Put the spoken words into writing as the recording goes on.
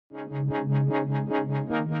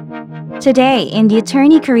Today, in the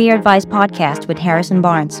Attorney Career Advice podcast with Harrison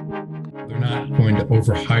Barnes. They're not going to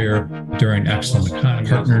overhire during excellent economy.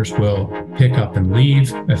 Partners will pick up and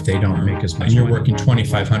leave if they don't make as much. And you're working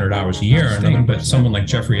 2,500 hours a year, but someone like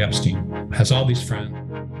Jeffrey Epstein has all these friends.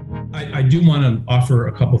 I do want to offer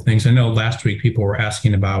a couple things. I know last week people were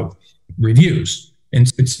asking about reviews.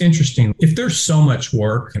 And it's interesting. If there's so much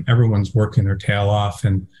work and everyone's working their tail off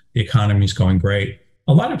and the economy's going great,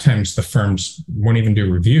 a lot of times the firms won't even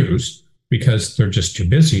do reviews because they're just too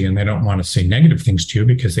busy and they don't want to say negative things to you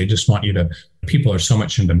because they just want you to, people are so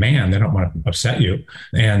much in demand, they don't want to upset you.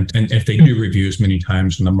 And if they do reviews many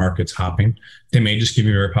times when the market's hopping, they may just give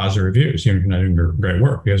you very positive reviews. You're not doing great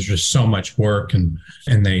work because there's just so much work and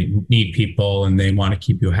they need people and they want to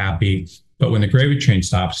keep you happy. But when the gravy train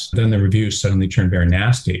stops, then the reviews suddenly turn very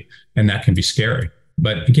nasty and that can be scary.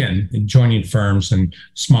 But again, joining firms and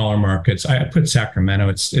smaller markets, I put Sacramento,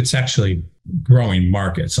 it's actually growing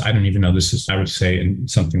markets. I don't even know this is, I would say in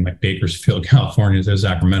something like Bakersfield, California, there's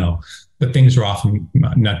Sacramento, but things are often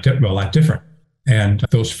a lot different. And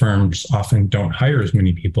those firms often don't hire as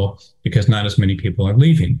many people because not as many people are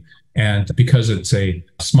leaving. And because it's a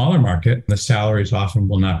smaller market, the salaries often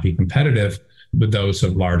will not be competitive with those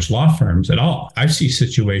of large law firms at all. I see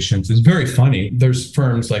situations, it's very funny. There's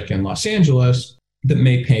firms like in Los Angeles that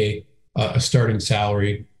may pay a starting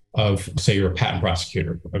salary of, say you're a patent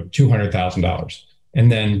prosecutor, of $200,000.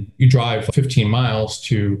 And then you drive 15 miles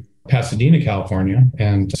to Pasadena, California,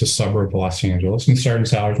 and it's a suburb of Los Angeles, and the starting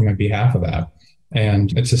salaries might be half of that.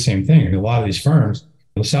 And it's the same thing. In a lot of these firms,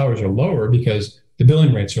 the salaries are lower because the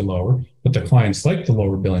billing rates are lower, but the clients like the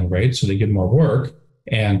lower billing rates, so they get more work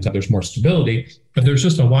and there's more stability. But there's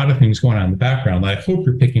just a lot of things going on in the background that I hope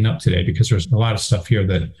you're picking up today, because there's a lot of stuff here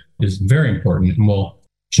that is very important and will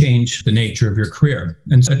change the nature of your career.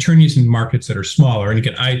 And attorneys in markets that are smaller, and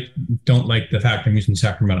again, I don't like the fact I'm using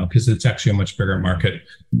Sacramento because it's actually a much bigger market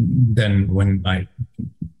than when I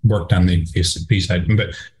worked on the B side.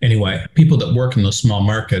 But anyway, people that work in those small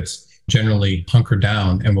markets generally hunker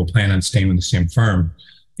down and will plan on staying with the same firm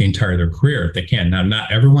the entire their career if they can. Now,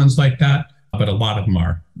 not everyone's like that, but a lot of them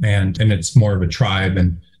are. And it's more of a tribe,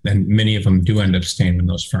 and many of them do end up staying in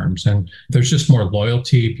those firms. And there's just more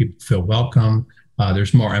loyalty. People feel welcome.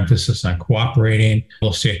 There's more emphasis on cooperating.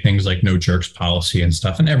 They'll say things like no jerks policy and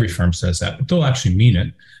stuff. And every firm says that, but they'll actually mean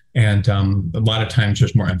it. And a lot of times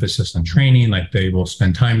there's more emphasis on training, like they will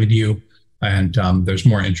spend time with you. And there's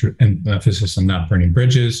more emphasis on not burning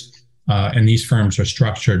bridges. And these firms are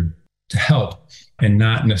structured to help and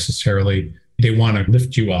not necessarily, they want to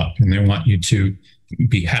lift you up and they want you to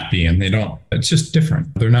be happy, and they don't. It's just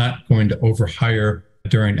different. They're not going to overhire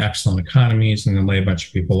during excellent economies and then lay a bunch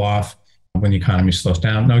of people off when the economy slows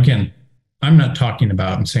down. Now, again, I'm not talking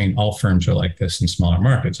about and saying all firms are like this in smaller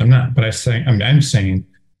markets. I'm not, but I'm saying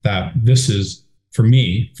that this is, for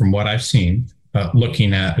me, from what I've seen,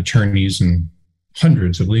 looking at attorneys in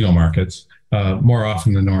hundreds of legal markets, more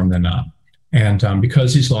often the norm than not. And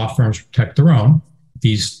because these law firms protect their own,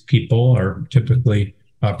 these people are typically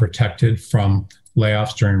protected from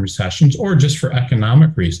layoffs during recessions or just for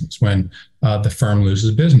economic reasons when the firm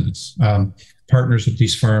loses business. Partners of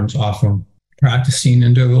these firms often practicing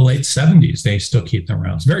into the late 70s, they still keep them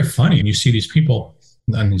around. It's very funny. And you see these people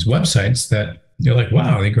on these websites that you're like,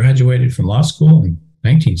 wow, they graduated from law school in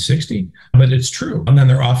 1960, but it's true. And then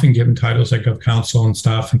they're often given titles like of counsel and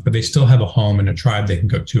stuff, but they still have a home and a tribe they can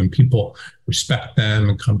go to, and people respect them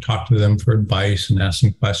and come talk to them for advice and ask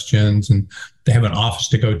them questions. And they have an office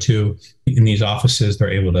to go to. In these offices, they're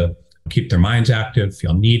able to keep their minds active,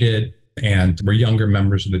 feel needed, and where younger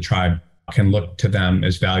members of the tribe can look to them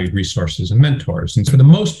as valued resources and mentors. And for the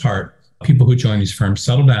most part, people who join these firms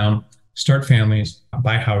settle down, start families,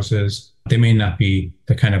 buy houses. They may not be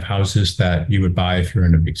the kind of houses that you would buy if you're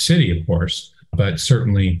in a big city, of course, but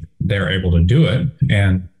certainly they're able to do it.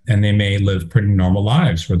 And they may live pretty normal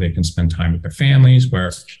lives where they can spend time with their families,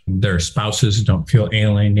 where their spouses don't feel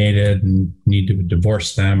alienated and need to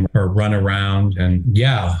divorce them or run around. And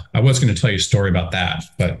yeah, I was going to tell you a story about that,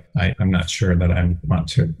 but I'm not sure that I want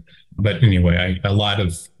to. But anyway, a lot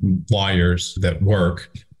of lawyers that work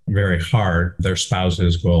very hard, their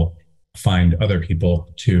spouses will find other people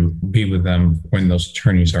to be with them when those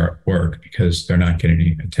attorneys are at work because they're not getting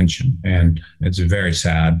any attention. And it's very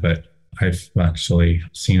sad, but I've actually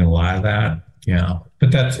seen a lot of that. Yeah, but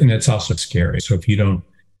it's also scary. So if you don't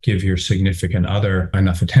give your significant other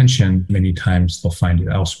enough attention, many times they'll find it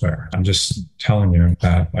elsewhere. I'm just telling you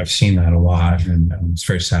that I've seen that a lot, and it's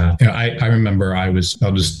very sad. You know, I remember I'll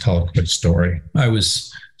just tell a quick story. I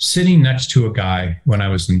was sitting next to a guy when I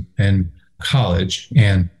was in college,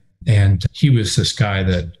 and he was this guy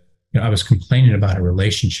that I was complaining about a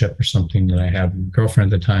relationship or something that I had with a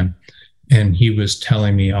girlfriend at the time. And he was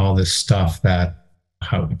telling me all this stuff that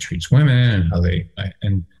how he treats women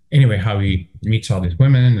and how he meets all these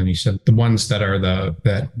women. And he said the ones that are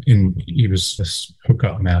he was this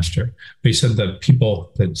hookup master. But he said the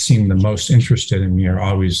people that seem the most interested in me are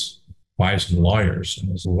always wives and lawyers. And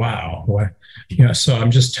I was, wow. What? So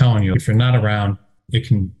I'm just telling you, if you're not around, it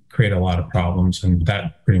can create a lot of problems. And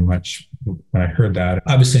that pretty much, when I heard that,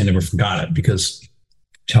 obviously I never forgot it because I'm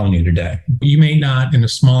telling you today, you may not in a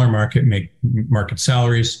smaller market make market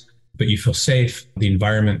salaries, but you feel safe. The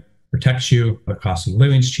environment protects you. The cost of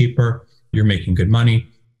living is cheaper. You're making good money.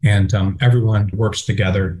 And everyone works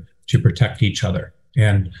together to protect each other.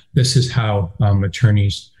 And this is how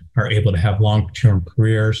attorneys are able to have long-term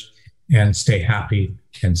careers and stay happy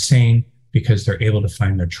and sane because they're able to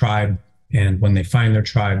find their tribe. And when they find their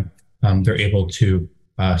tribe, they're able to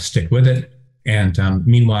stick with it. And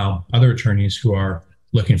meanwhile, other attorneys who are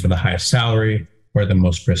looking for the highest salary or the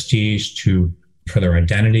most prestige for their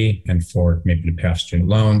identity and for maybe to pay off student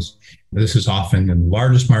loans. This is often in the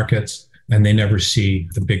largest markets, and they never see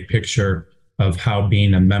the big picture of how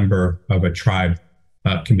being a member of a tribe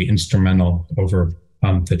can be instrumental over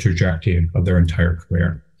the trajectory of their entire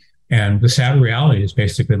career. And the sad reality is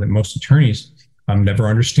basically that most attorneys never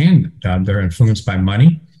understand that. They're influenced by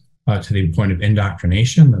money to the point of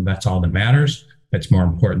indoctrination, and that's all that matters. That's more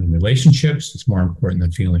important than relationships. It's more important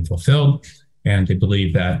than feeling fulfilled. And they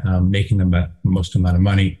believe that making the most amount of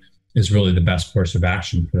money is really the best course of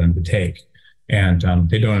action for them to take. And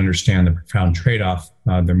they don't understand the profound trade-off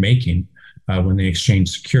they're making when they exchange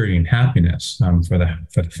security and happiness for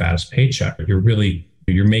the fattest paycheck.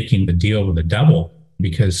 You're making the deal with the devil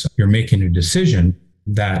because you're making a decision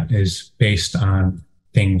that is based on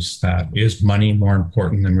things that is money more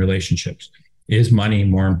important than relationships? Is money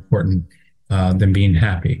more important than being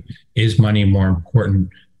happy? Is money more important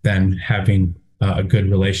than having a good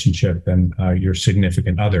relationship and your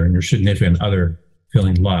significant other and your significant other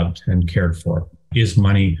feeling loved and cared for? Is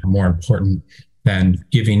money more important than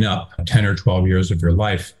giving up 10 or 12 years of your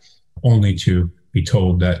life only to be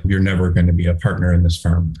told that you're never going to be a partner in this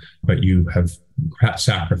firm, but you have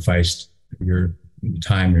sacrificed your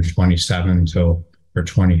time you're 27 till you're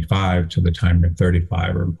 25 to the time you're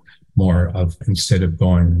 35 or more instead of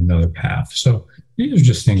going another path? So these are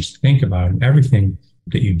just things to think about. And everything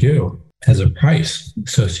that you do has a price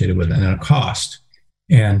associated with it and a cost.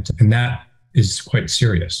 And that is quite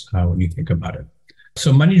serious when you think about it.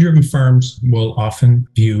 So money-driven firms will often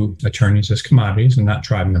view attorneys as commodities and not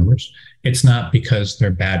tribe members. It's not because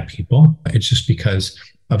they're bad people. It's just because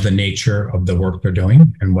of the nature of the work they're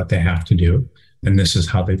doing and what they have to do. And this is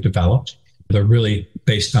how they've developed. They're really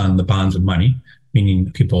based on the bonds of money, meaning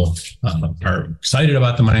people are excited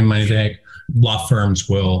about the money they make. Law firms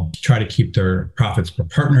will try to keep their profits per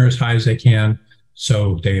partner as high as they can.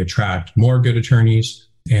 So they attract more good attorneys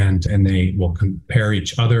and they will compare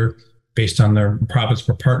each other based on their profits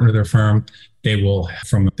per partner of their firm. They will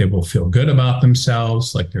feel good about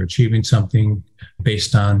themselves, like they're achieving something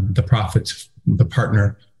based on the profits, the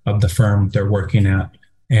partner of the firm they're working at.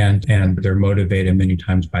 And they're motivated many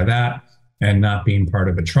times by that and not being part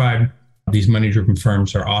of a tribe. These money-driven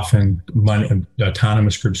firms are often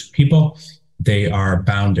autonomous groups of people. They are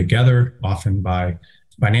bound together, often by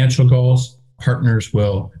financial goals. Partners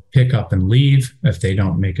will pick up and leave if they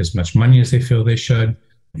don't make as much money as they feel they should.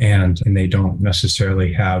 And they don't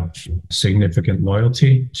necessarily have significant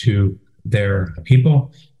loyalty to their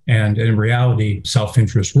people. And in reality,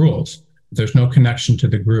 self-interest rules. There's no connection to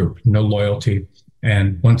the group, no loyalty.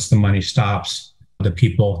 And once the money stops, the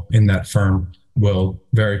people in that firm will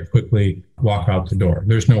very quickly walk out the door.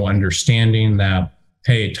 There's no understanding that,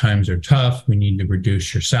 hey, times are tough, we need to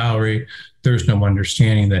reduce your salary. There's no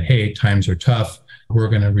understanding that, hey, times are tough, we're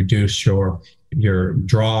going to reduce your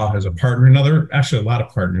draw as a partner. And actually, a lot of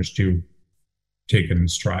partners do take it in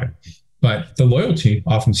stride. But the loyalty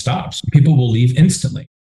often stops. People will leave instantly.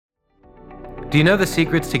 Do you know the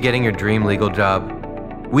secrets to getting your dream legal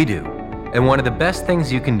job? We do. And one of the best things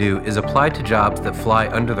you can do is apply to jobs that fly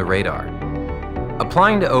under the radar.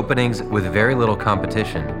 Applying to openings with very little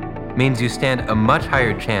competition means you stand a much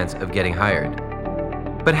higher chance of getting hired.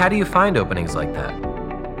 But how do you find openings like that?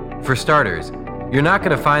 For starters, you're not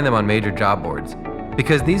going to find them on major job boards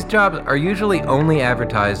because these jobs are usually only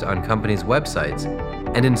advertised on companies' websites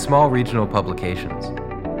and in small regional publications.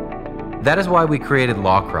 That is why we created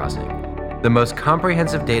Law Crossing, the most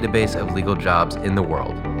comprehensive database of legal jobs in the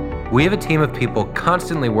world. We have a team of people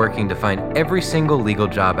constantly working to find every single legal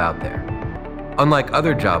job out there. Unlike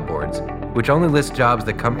other job boards, which only list jobs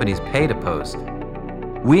that companies pay to post,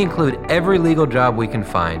 We include every legal job we can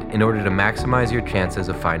find in order to maximize your chances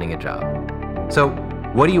of finding a job. So,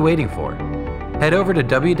 what are you waiting for? Head over to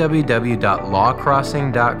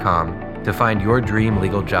www.lawcrossing.com to find your dream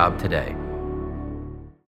legal job today.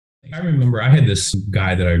 I remember I had this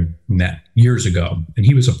guy that I met years ago, and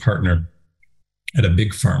he was a partner at a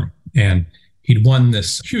big firm. And he'd won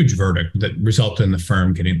this huge verdict that resulted in the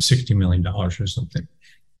firm getting $60 million or something.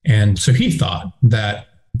 And so he thought that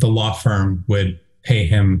the law firm would pay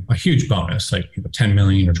him a huge bonus, like 10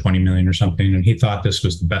 million or 20 million or something. And he thought this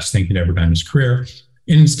was the best thing he'd ever done in his career.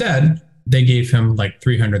 And instead, they gave him like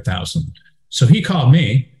 300,000. So he called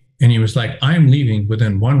me and he was like, I'm leaving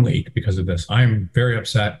within 1 week because of this. I'm very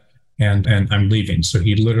upset and I'm leaving. So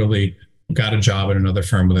he literally got a job at another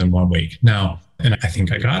firm within 1 week. Now, and I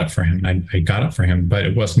think I got it for him. I got it for him, but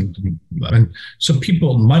it wasn't. And so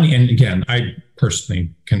people, money, and again, I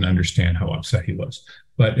personally can understand how upset he was.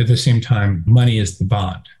 But at the same time, money is the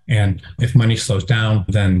bond. And if money slows down,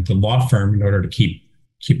 then the law firm, in order to keep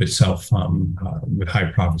itself with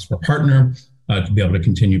high profits per partner, to be able to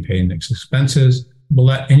continue paying its expenses, will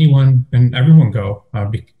let anyone and everyone go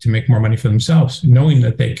to make more money for themselves, knowing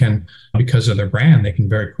that they can, because of their brand, they can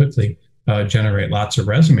very quickly generate lots of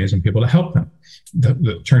resumes and people to help them.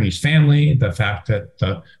 The attorney's family, the fact that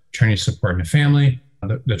the attorney's supporting the family,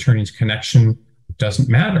 the attorney's connection doesn't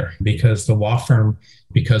matter, because the law firm,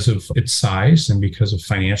 because of its size and because of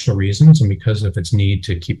financial reasons and because of its need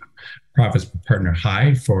to keep profits per partner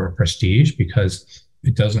high for prestige, because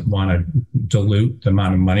it doesn't want to dilute the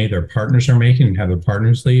amount of money their partners are making and have their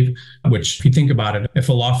partners leave, which, if you think about it, if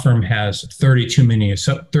a law firm has 30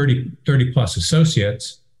 plus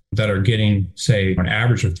associates that are getting, say, an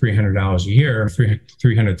average of $300 a year,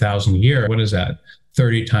 $300,000 a year, what is that?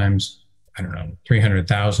 30 times,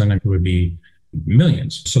 300,000, it would be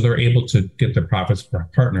millions. So they're able to get their profits per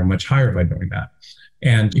partner much higher by doing that.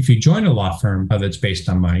 And if you join a law firm that's based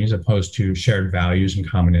on money as opposed to shared values and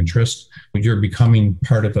common interests, you're becoming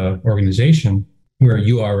part of an organization where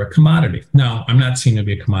you are a commodity. Now, I'm not saying to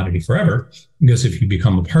be a commodity forever, because if you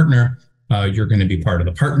become a partner, you're going to be part of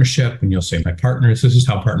the partnership, and you'll say, my partners, this is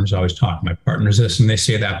how partners always talk, my partner's this, and they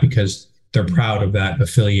say that because they're proud of that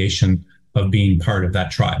affiliation of being part of that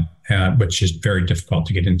tribe, which is very difficult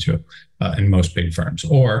to get into in most big firms.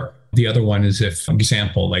 Or the other one is, if, for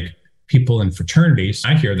example, like people in fraternities,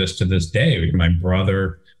 I hear this to this day, my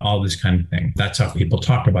brother, all this kind of thing. That's how people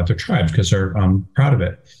talk about their tribes, because they're proud of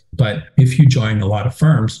it. But if you join a lot of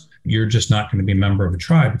firms, you're just not going to be a member of a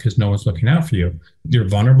tribe because no one's looking out for you. You're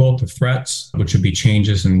vulnerable to threats, which would be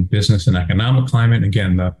changes in business and economic climate.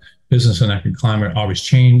 Again, the business and economic climate always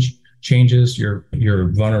changes. You're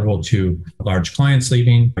vulnerable to large clients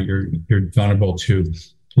leaving. You're vulnerable to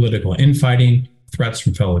political infighting, threats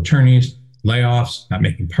from fellow attorneys, layoffs, not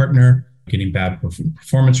making partner, getting bad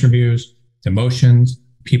performance reviews, demotions,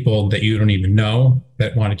 people that you don't even know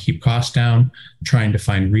that want to keep costs down, trying to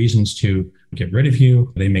find reasons to get rid of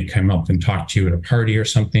you. They may come up and talk to you at a party or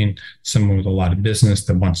something, someone with a lot of business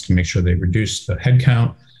that wants to make sure they reduce the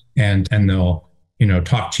headcount, and they'll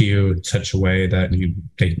talk to you in such a way that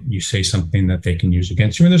you say something that they can use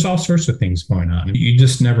against you. And there's all sorts of things going on. You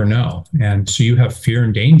just never know. And so you have fear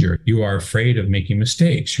and danger. You are afraid of making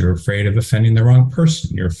mistakes. You're afraid of offending the wrong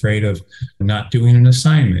person. You're afraid of not doing an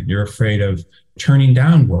assignment. You're afraid of turning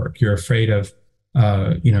down work. You're afraid of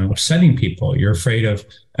upsetting people. You're afraid of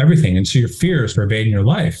everything. And so your fears are pervading your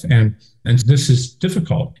life. And this is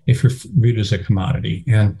difficult if you're viewed as a commodity.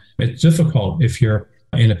 And it's difficult if you're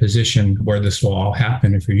in a position where this will all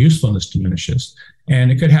happen, if your usefulness diminishes.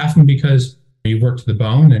 And it could happen because you work to the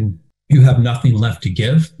bone and you have nothing left to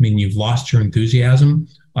give. I mean, you've lost your enthusiasm,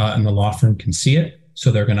 and the law firm can see it.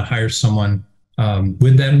 So they're going to hire someone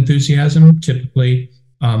with that enthusiasm. Typically,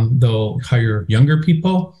 they'll hire younger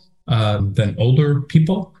people than older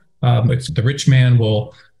people. The rich man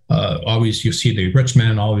will you'll see the rich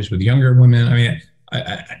man always with younger women. I mean,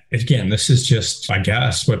 again, this is just, I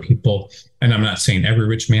guess, what people, and I'm not saying every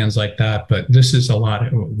rich man's like that, but this is a lot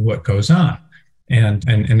of what goes on. And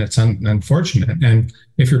it's unfortunate. And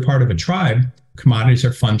if you're part of a tribe, commodities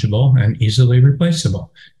are fungible and easily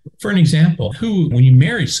replaceable. For an example, when you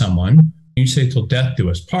marry someone, you say till death do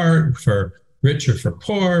us part, for rich or for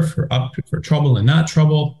poor, for trouble and not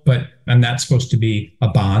trouble, and that's supposed to be a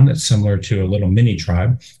bond that's similar to a little mini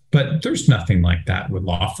tribe. But there's nothing like that with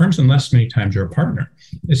law firms, unless many times you're a partner.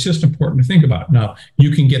 It's just important to think about. Now,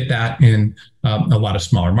 you can get that in a lot of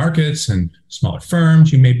smaller markets and smaller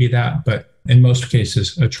firms. You may be that, but in most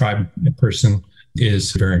cases, a tribe person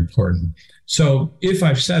is very important. So if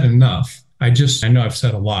I've said enough, I know I've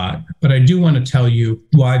said a lot, but I do want to tell you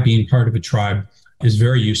why being part of a tribe is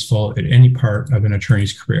very useful at any part of an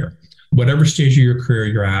attorney's career. Whatever stage of your career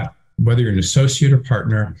you're at, whether you're an associate or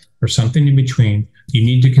partner or something in between, you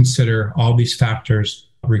need to consider all these factors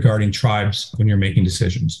regarding tribes when you're making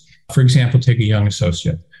decisions. For example, take a young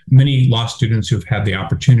associate. Many law students who've had the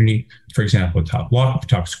opportunity, for example,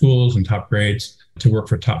 top schools and top grades to work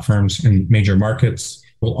for top firms in major markets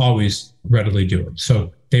will always readily do it.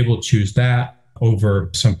 So they will choose that over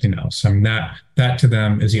something else. I mean, that to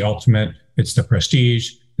them is the ultimate. It's the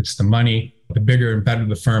prestige, it's the money. The bigger and better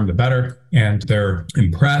the firm, the better. And they're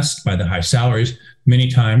impressed by the high salaries. Many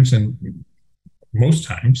times, and most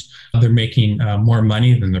times, they're making more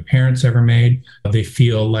money than their parents ever made. They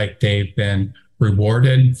feel like they've been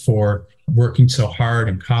rewarded for working so hard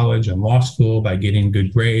in college and law school by getting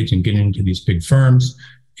good grades and getting into these big firms.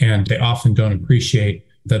 And they often don't appreciate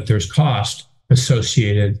that there's cost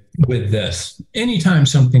associated with this. Anytime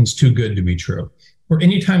something's too good to be true, or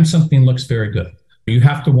anytime something looks very good, you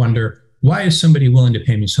have to wonder, why is somebody willing to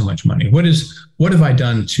pay me so much money? What have I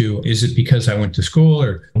done is it because I went to school,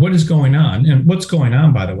 or what is going on? And what's going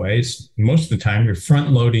on, by the way, is most of the time you're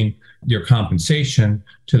front loading your compensation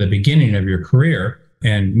to the beginning of your career.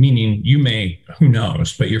 And meaning you may, who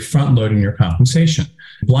knows, but you're front loading your compensation.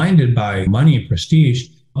 Blinded by money and prestige,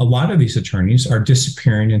 a lot of these attorneys are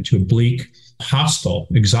disappearing into a bleak, hostile,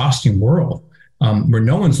 exhausting world where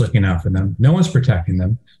no one's looking out for them, no one's protecting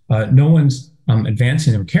them, no one's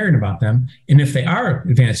advancing and caring about them. And if they are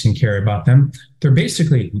advancing and caring about them, they're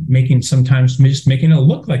basically sometimes just making it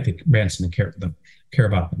look like they're advancing and care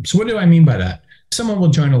about them. So what do I mean by that? Someone will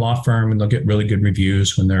join a law firm and they'll get really good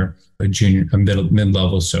reviews when they're a junior, a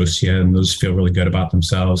mid-level associate, and they'll just feel really good about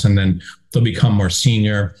themselves. And then they'll become more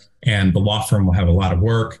senior, and the law firm will have a lot of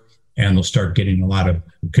work, and they'll start getting a lot of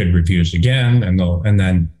good reviews again. And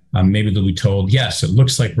then maybe they'll be told, yes, it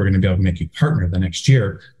looks like we're going to be able to make you partner the next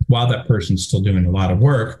year, while that person's still doing a lot of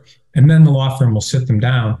work. And then the law firm will sit them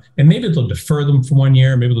down, and maybe they'll defer them for 1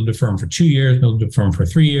 year, maybe they'll defer them for 2 years, maybe they'll defer them for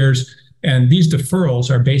 3 years. And these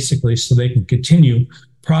deferrals are basically so they can continue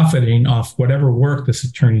profiting off whatever work this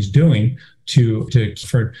attorney's doing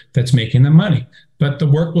that's making them money. But the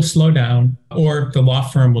work will slow down, or the law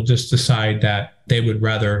firm will just decide that they would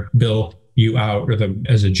rather bill you out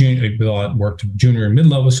as a junior, they'll work to junior and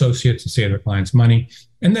mid-level associates to save their clients money.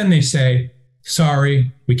 And then they say,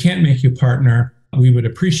 sorry, we can't make you partner. We would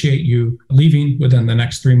appreciate you leaving within the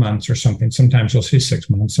next 3 months or something. Sometimes you'll say 6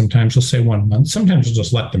 months. Sometimes you'll say 1 month. Sometimes you'll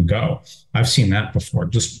just let them go. I've seen that before.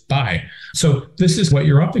 Just bye. So this is what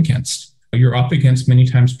you're up against. You're up against many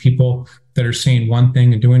times people that are saying one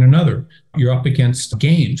thing and doing another. You're up against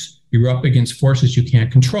games. You're up against forces you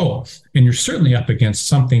can't control. And you're certainly up against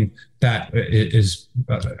something that is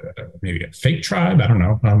maybe a fake tribe. I don't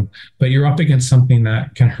know. But you're up against something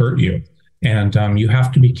that can hurt you. And you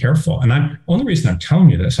have to be careful. And only reason I'm telling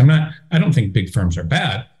you this, I don't think big firms are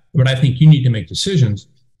bad, but I think you need to make decisions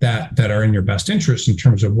that are in your best interest in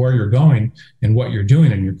terms of where you're going and what you're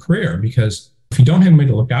doing in your career. Because if you don't have anybody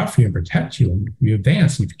to look out for you and protect you, and you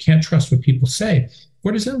advance, and if you can't trust what people say,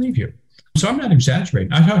 where does that leave you? So I'm not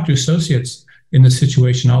exaggerating. I talk to associates in this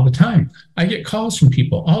situation all the time. I get calls from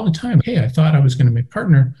people all the time. Hey, I thought I was going to make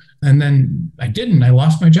partner, and then I didn't. I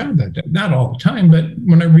lost my job that day. Not all the time, but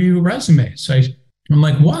when I review resumes, I'm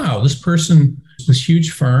like, wow, this person, this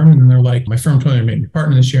huge firm, and they're like, my firm told me to make me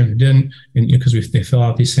partner this year, and they didn't, and because they fill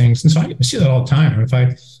out these things. And so I see that all the time.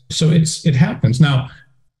 So it happens. Now,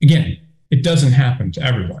 again, it doesn't happen to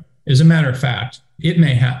everyone. As a matter of fact, it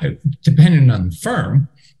may happen, depending on the firm,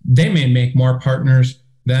 they may make more partners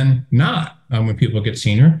than not when people get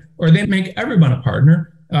senior, or they make everyone a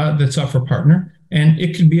partner that's up for partner, and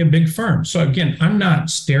it could be a big firm. So again, I'm not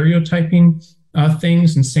stereotyping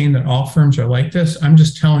things and saying that all firms are like this. I'm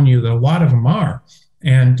just telling you that a lot of them are,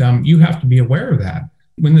 and you have to be aware of that.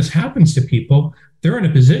 When this happens to people, they're in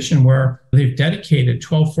a position where they've dedicated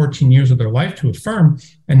 12, 14 years of their life to a firm,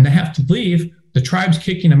 and they have to leave. The tribe's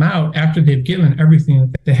kicking them out after they've given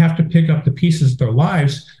everything. They have to pick up the pieces of their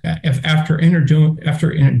lives after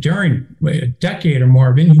enduring a decade or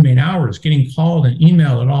more of inhumane hours, getting called and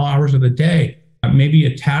emailed at all hours of the day, maybe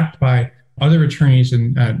attacked by other attorneys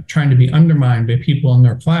and trying to be undermined by people in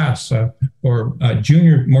their class or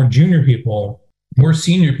more junior people, more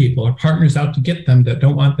senior people, or partners out to get them that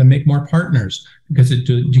don't want them to make more partners because it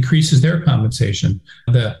decreases their compensation.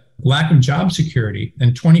 The lack of job security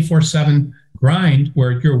and 24/7 grind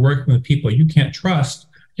where you're working with people you can't trust,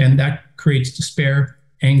 and that creates despair,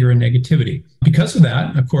 anger, and negativity. Because of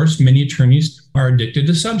that, of course, many attorneys are addicted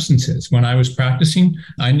to substances. When I was practicing,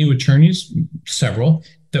 I knew attorneys, several,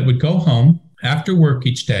 that would go home after work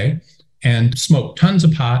each day and smoke tons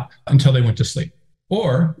of pot until they went to sleep.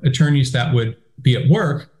 Or attorneys that would be at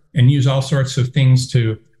work and use all sorts of things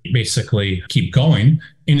to basically keep going.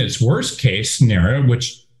 In its worst case scenario,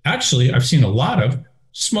 which actually I've seen a lot of,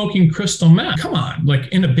 smoking crystal meth. Come on, like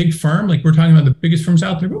in a big firm, like we're talking about the biggest firms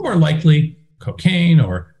out there, but more likely cocaine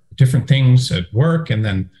or different things at work. And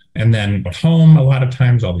then at home, a lot of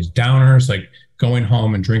times, all these downers, like going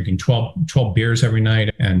home and drinking 12 beers every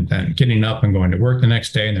night and then getting up and going to work the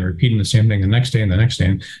next day and then repeating the same thing the next day and the next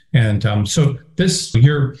day. And so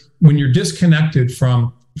when you're disconnected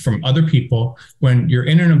from other people, when you're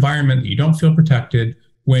in an environment that you don't feel protected,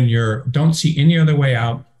 when you don't see any other way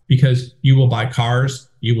out, because you will buy cars,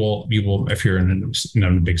 you will, if you're in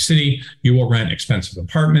a big city, you will rent expensive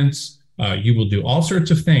apartments, you will do all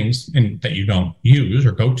sorts of things that you don't use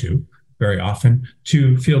or go to very often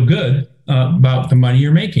to feel good about the money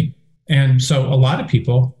you're making. And so a lot of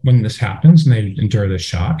people, when this happens and they endure this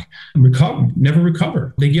shock, never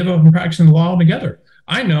recover. They give up on practicing the law altogether.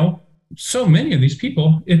 I know so many of these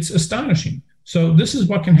people, it's astonishing. So this is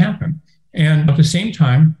what can happen. And at the same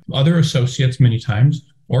time, other associates many times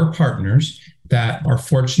or partners that are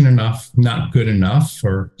fortunate enough, not good enough,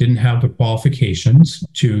 or didn't have the qualifications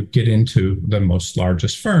to get into the most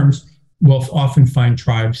largest firms will often find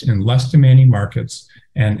tribes in less demanding markets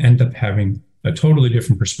and end up having a totally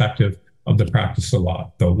different perspective of the practice of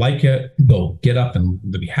law. They'll like it, they'll get up and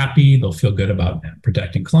they'll be happy, they'll feel good about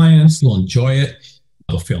protecting clients, they'll enjoy it,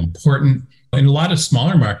 they'll feel important. In a lot of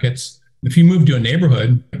smaller markets, if you move to a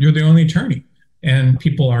neighborhood, you're the only attorney. And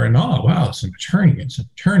people are in awe. Wow, it's an attorney.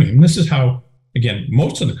 And this is how, again,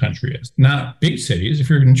 most of the country is. Not big cities. If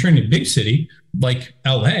you're an attorney in a big city like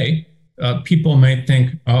LA, people might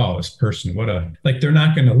think, oh, this person, they're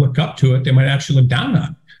not going to look up to it. They might actually look down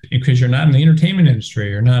on it because you're not in the entertainment industry,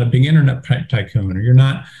 you're not a big internet tycoon, or you're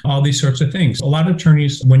not all these sorts of things. A lot of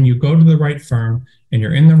attorneys, when you go to the right firm and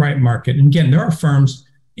you're in the right market, and again, there are firms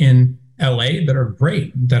in LA that are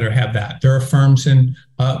great, have that. There are firms in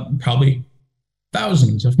probably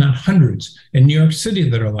thousands, if not hundreds, in New York City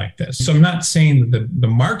that are like this. So I'm not saying that the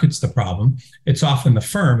market's the problem. It's often the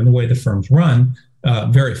firm and the way the firms run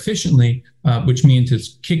very efficiently, which means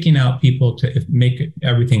it's kicking out people to make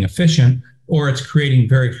everything efficient, or it's creating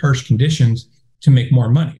very harsh conditions to make more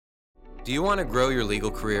money. Do you want to grow your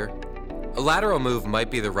legal career? A lateral move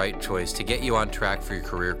might be the right choice to get you on track for your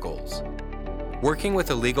career goals. Working with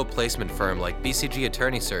a legal placement firm like BCG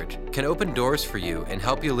Attorney Search can open doors for you and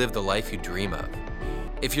help you live the life you dream of.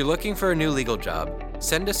 If you're looking for a new legal job,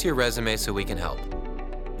 send us your resume so we can help.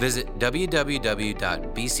 Visit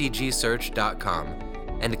www.bcgsearch.com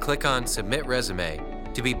and click on Submit Resume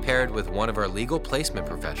to be paired with one of our legal placement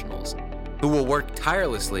professionals who will work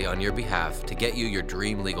tirelessly on your behalf to get you your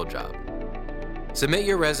dream legal job. Submit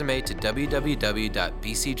your resume to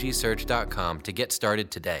www.bcgsearch.com to get started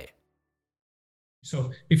today.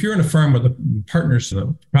 So if you're in a firm where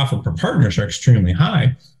the profit per partners are extremely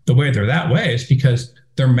high, the way they're that way is because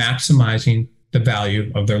they're maximizing the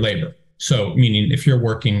value of their labor. So meaning if you're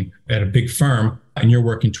working at a big firm and you're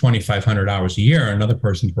working 2,500 hours a year, another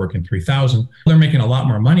person's working 3,000, they're making a lot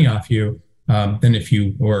more money off you than if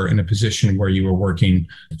you were in a position where you were working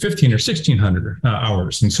 1,500 or 1,600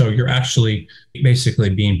 hours. And so you're actually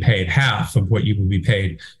basically being paid half of what you would be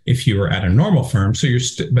paid if you were at a normal firm. So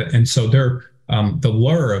the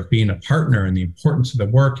lure of being a partner and the importance of the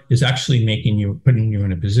work is actually putting you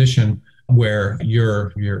in a position where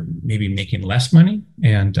you're maybe making less money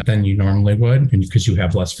than you normally would, because you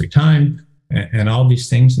have less free time and all these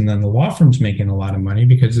things. And then the law firm's making a lot of money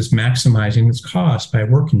because it's maximizing its cost by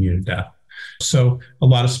working you to death. So a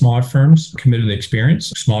lot of smaller firms committed to experience.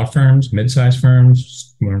 Smaller firms, mid-sized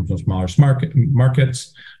firms, smaller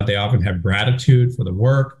markets, they often have gratitude for the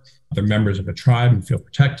work. They're members of a tribe and feel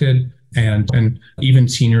protected. And even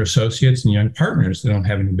senior associates and young partners that don't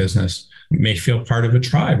have any business may feel part of a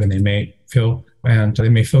tribe, and they may feel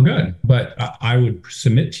good. But I would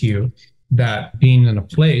submit to you that being in a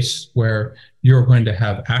place where you're going to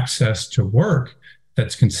have access to work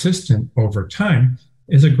that's consistent over time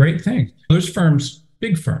is a great thing. There's firms,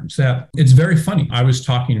 big firms, that it's very funny. I was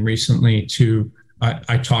talking recently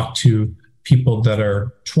I talked to people that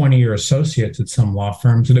are 20-year associates at some law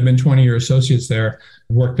firms that have been 20-year associates there,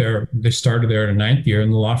 worked there. They started there in the 9th year,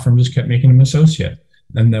 and the law firm just kept making them associate.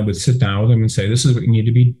 And then would sit down with them and say, this is what you need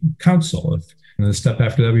to be counsel. And the step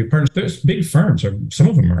after that would be partners. There's big firms, or some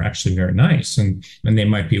of them are actually very nice. And they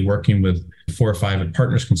might be working with 4 or 5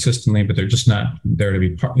 partners consistently, but they're just not there to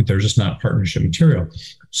be they're just not partnership material.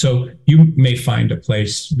 So you may find a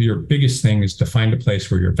place. Your biggest thing is to find a place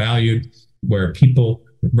where you're valued, where people,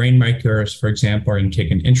 rainmakers, for example, are going to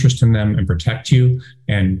take an interest in them and protect you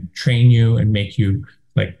and train you and make you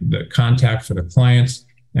like the contact for the clients.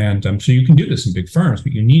 And so you can do this in big firms,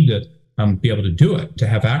 but you need to be able to do it, to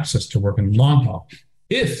have access to work in the long haul.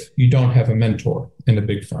 If you don't have a mentor in a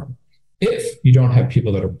big firm, if you don't have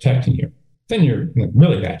people that are protecting you, then you're in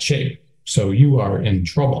really bad shape. So you are in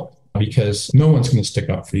trouble because no one's going to stick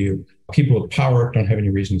up for you. People with power don't have any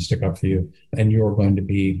reason to stick up for you. And you're going to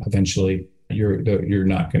be eventually, you're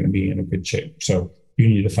not going to be in a good shape. So you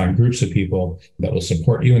need to find groups of people that will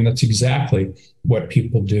support you. And that's exactly what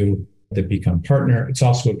people do that become partner. It's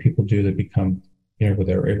also what people do that become, where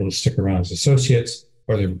they're able to stick around as associates,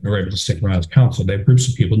 or they're able to stick around as counsel. They have groups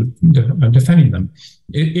of people defending them.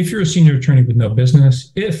 If you're a senior attorney with no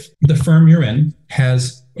business, if the firm you're in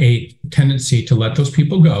has a tendency to let those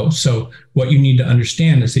people go, so what you need to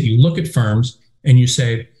understand is that you look at firms and you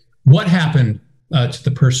say, what happened to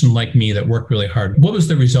the person like me that worked really hard? What was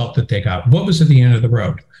the result that they got? What was at the end of the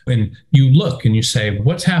road? And you look and you say,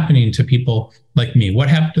 what's happening to people like me? What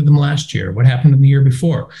happened to them last year? What happened in the year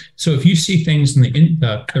before? So if you see things in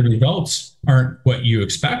the results aren't what you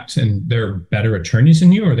expect, and they're better attorneys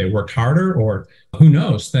than you, or they worked harder, or who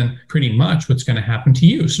knows, then pretty much what's going to happen to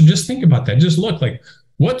you. So just think about that. Just look like,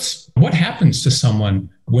 what happens to someone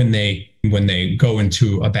when they go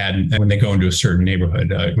into a certain neighborhood?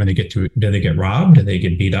 Do they get robbed? Do they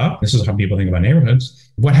get beat up? This is how people think about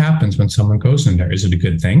neighborhoods. What happens when someone goes in there? Is it a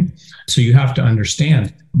good thing? So you have to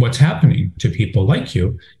understand what's happening to people like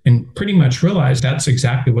you and pretty much realize that's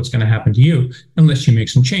exactly what's going to happen to you unless you make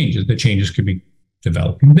some changes. The changes could be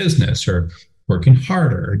developing business or working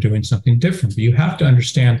harder or doing something different. But you have to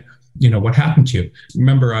understand what happened to you.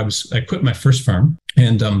 Remember, I quit my first firm,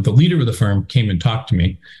 and the leader of the firm came and talked to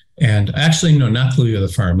me. And actually, no, not the leader of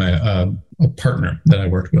the firm, a partner that I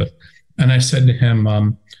worked with. And I said to him,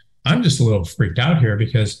 I'm just a little freaked out here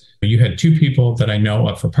because you had two people that I know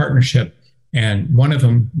up for partnership, and one of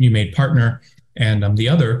them you made partner, and the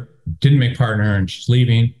other didn't make partner, and she's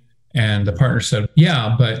leaving. And the partner said,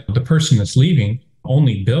 yeah, but the person that's leaving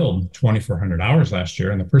only billed 2,400 hours last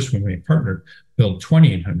year, and the person we made partner billed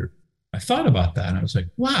 2,800. I thought about that and I was like,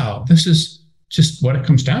 wow, this is just what it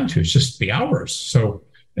comes down to. It's just the hours. So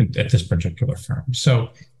at this particular firm. So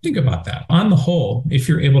think about that. On the whole, if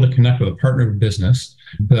you're able to connect with a partner of business,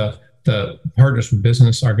 the partners of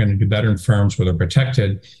business are going to do better in firms where they're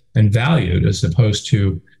protected and valued, as opposed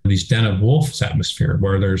to these den of wolves atmosphere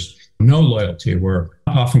where there's no loyalty, where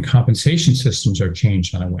often compensation systems are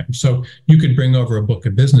changed on a whim. So you could bring over a book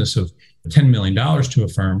of business of $10 million to a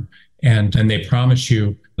firm, and they promise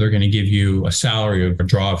you they're going to give you a salary of a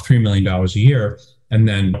draw of $3 million a year. And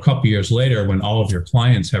then a couple of years later, when all of your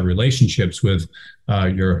clients have relationships with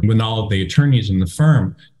when all of the attorneys in the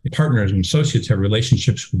firm, the partners and associates have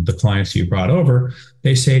relationships with the clients you brought over,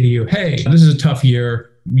 they say to you, hey, this is a tough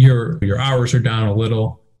year. Your hours are down a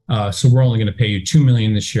little. So we're only going to pay you $2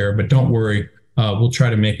 million this year, but don't worry. We'll try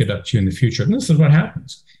to make it up to you in the future. And this is what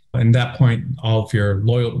happens. At that point, all of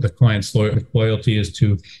the client's loyalty is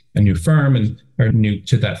to a new firm and are new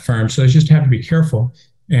to that firm. So you just have to be careful.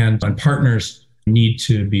 And partners need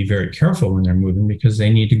to be very careful when they're moving because they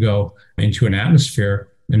need to go into an atmosphere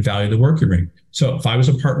and value the work you bring. So if I was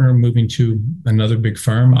a partner moving to another big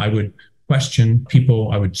firm, I would question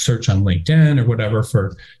people. I would search on LinkedIn or whatever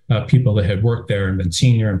for people that had worked there and been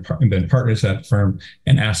senior and been partners at the firm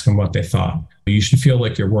and ask them what they thought. You should feel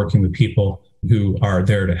like you're working with people who are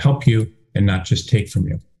there to help you and not just take from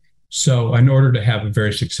you. So in order to have a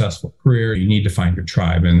very successful career, you need to find your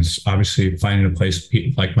tribe. And it's obviously finding a place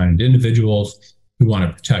of like-minded individuals who want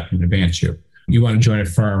to protect and advance you. You want to join a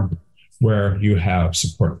firm where you have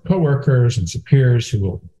supportive coworkers and superiors who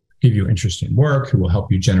will give you interesting work, who will help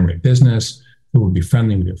you generate business, who will be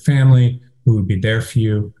friendly with your family, who will be there for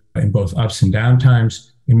you in both ups and down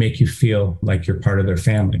times and make you feel like you're part of their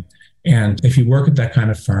family. And if you work at that kind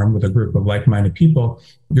of firm with a group of like-minded people,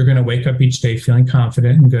 you're going to wake up each day feeling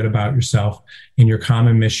confident and good about yourself and your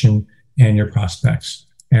common mission and your prospects.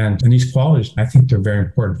 And these qualities, I think they're very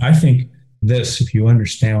important. I think this, if you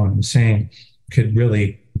understand what I'm saying, could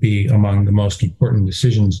really be among the most important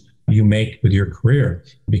decisions you make with your career,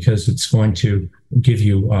 because it's going to give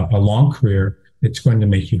you a long career. It's going to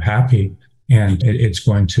make you happy, and it's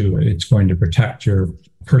going to protect your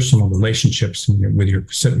personal relationships with your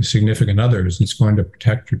significant others. It's going to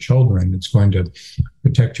protect your children. It's going to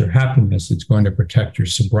protect your happiness. It's going to protect your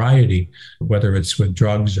sobriety, whether it's with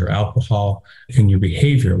drugs or alcohol in your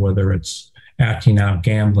behavior, whether it's acting out,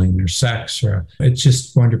 gambling or sex, or it's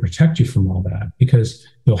just going to protect you from all that, because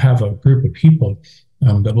you'll have a group of people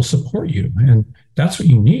that will support you. And that's what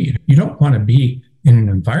you need. You don't want to be in an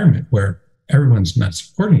environment where everyone's not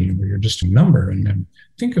supporting you, where you're just a number. And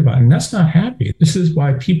think about it, and that's not happy. This is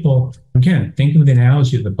why people, again, think of the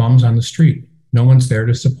analogy of the bums on the street. No one's there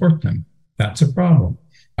to support them. That's a problem.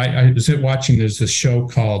 I was watching, there's this show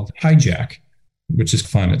called Paycheck, which is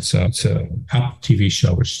fun. It's a Apple TV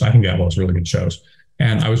show, which I think Apple has really good shows.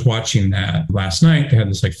 And I was watching that last night. They had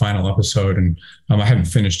this like final episode, and I haven't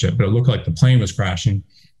finished it, but it looked like the plane was crashing,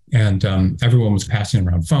 and everyone was passing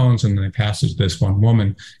around phones, and then they passed it to this one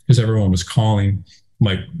woman because everyone was calling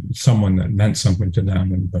like someone that meant something to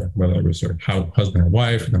them, and whether it was their husband or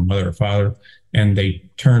wife, or their mother or father. And they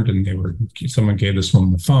turned and someone gave this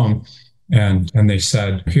woman the phone, and they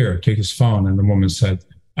said, "Here, take this phone." And the woman said,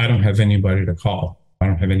 "I don't have anybody to call. I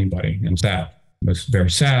don't have anybody." And that was very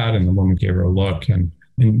sad. And the woman gave her a look, and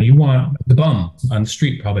you want the bum on the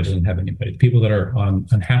street probably doesn't have anybody. People that are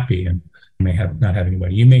unhappy and may not have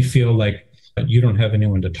anybody. You may feel like you don't have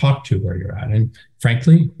anyone to talk to where you're at. And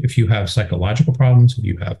frankly, if you have psychological problems, if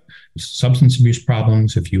you have substance abuse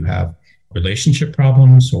problems, if you have relationship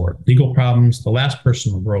problems or legal problems, the last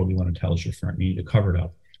person in the world you want to tell is your friend. You need to cover it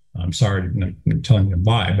up. I'm sorry, I'm not telling you to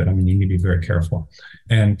lie, but I mean, you need to be very careful.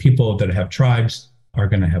 And people that have tribes are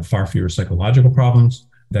going to have far fewer psychological problems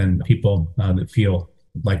than people that feel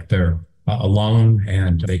like they're alone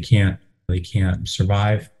and they can't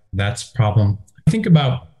survive. That's a problem. Think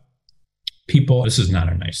about people, this is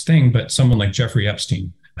not a nice thing, but someone like Jeffrey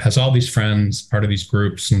Epstein has all these friends, part of these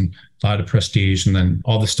groups, and a lot of prestige, and then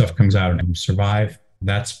all this stuff comes out and survive.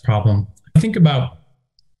 That's a problem. Think about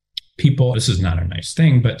people, this is not a nice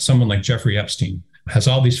thing, but someone like Jeffrey Epstein has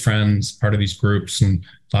all these friends, part of these groups, and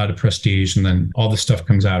a lot of prestige, and then all this stuff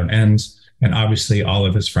comes out and ends. And obviously all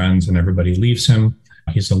of his friends and everybody leaves him.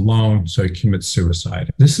 He's alone, so he commits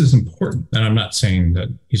suicide. This is important. And I'm not saying that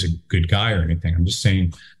he's a good guy or anything. I'm just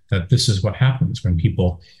saying that this is what happens when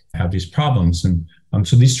people have these problems. And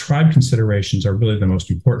so these tribe considerations are really the most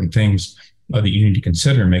important things that you need to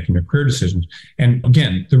consider in making your career decisions. And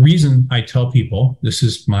again, the reason I tell people, this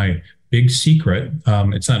is my big secret.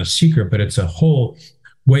 It's not a secret, but it's a whole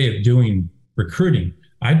way of doing recruiting.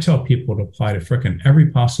 I tell people to apply to frickin' every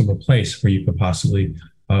possible place where you could possibly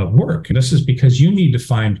work. And this is because you need to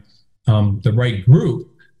find the right group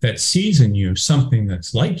that sees in you something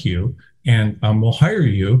that's like you and will hire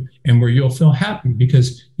you, and where you'll feel happy,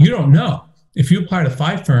 because you don't know. If you apply to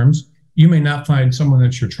 5 firms, you may not find someone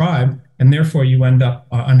that's your tribe, and therefore you end up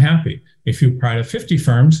unhappy. If you apply to 50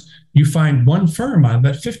 firms, you find one firm out of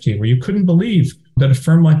that 50 where you couldn't believe that a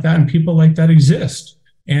firm like that and people like that exist.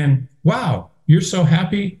 And wow, you're so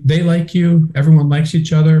happy, they like you, everyone likes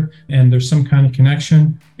each other, and there's some kind of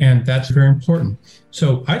connection, and that's very important.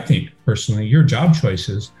 So I think personally, your job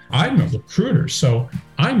choices, I'm a recruiter, so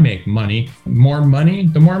I make money, the more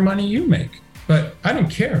money you make. But I don't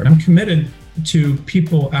care. I'm committed to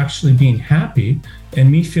people actually being happy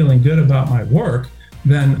and me feeling good about my work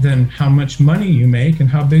than how much money you make and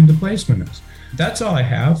how big the placement is. That's all I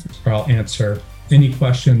have. I'll answer any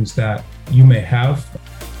questions that you may have.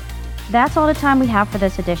 That's all the time we have for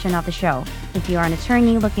this edition of the show. If you are an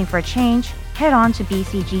attorney looking for a change, head on to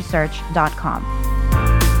bcgsearch.com.